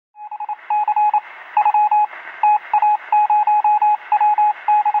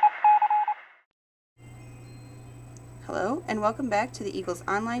and welcome back to the Eagles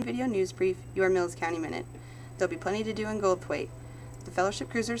online video news brief, your Mills County Minute. There'll be plenty to do in Goldthwaite. The Fellowship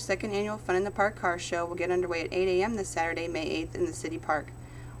Cruisers' second annual Fun in the Park car show will get underway at 8 a.m. this Saturday, May 8th in the city park.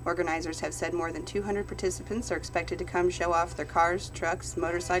 Organizers have said more than 200 participants are expected to come show off their cars, trucks,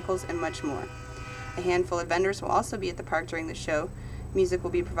 motorcycles, and much more. A handful of vendors will also be at the park during the show. Music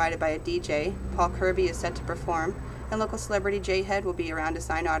will be provided by a DJ. Paul Kirby is set to perform, and local celebrity Jay Head will be around to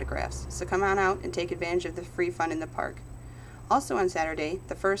sign autographs, so come on out and take advantage of the free fun in the park. Also on Saturday,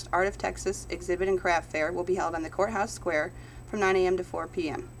 the first Art of Texas Exhibit and Craft Fair will be held on the Courthouse Square from 9 a.m. to 4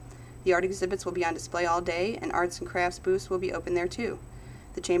 p.m. The art exhibits will be on display all day, and arts and crafts booths will be open there too.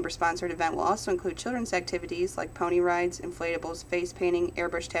 The Chamber-sponsored event will also include children's activities like pony rides, inflatables, face painting,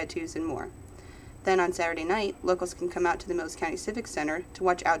 airbrush tattoos, and more. Then on Saturday night, locals can come out to the Mills County Civic Center to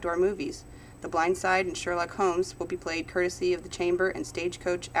watch outdoor movies. The Blind Side and Sherlock Holmes will be played courtesy of the Chamber and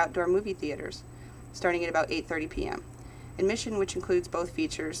Stagecoach Outdoor Movie Theaters, starting at about 8:30 p.m. Admission, which includes both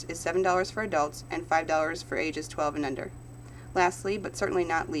features, is $7 for adults and $5 for ages 12 and under. Lastly, but certainly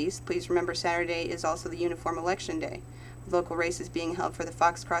not least, please remember Saturday is also the Uniform Election Day, with local races being held for the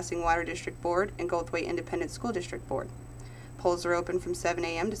Fox Crossing Water District Board and Goldthwaite Independent School District Board. Polls are open from 7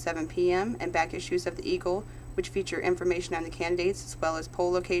 a.m. to 7 p.m., and back issues of the Eagle, which feature information on the candidates as well as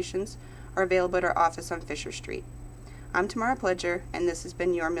poll locations, are available at our office on Fisher Street. I'm Tamara Pledger, and this has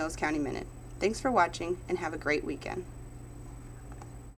been your Mills County Minute. Thanks for watching, and have a great weekend.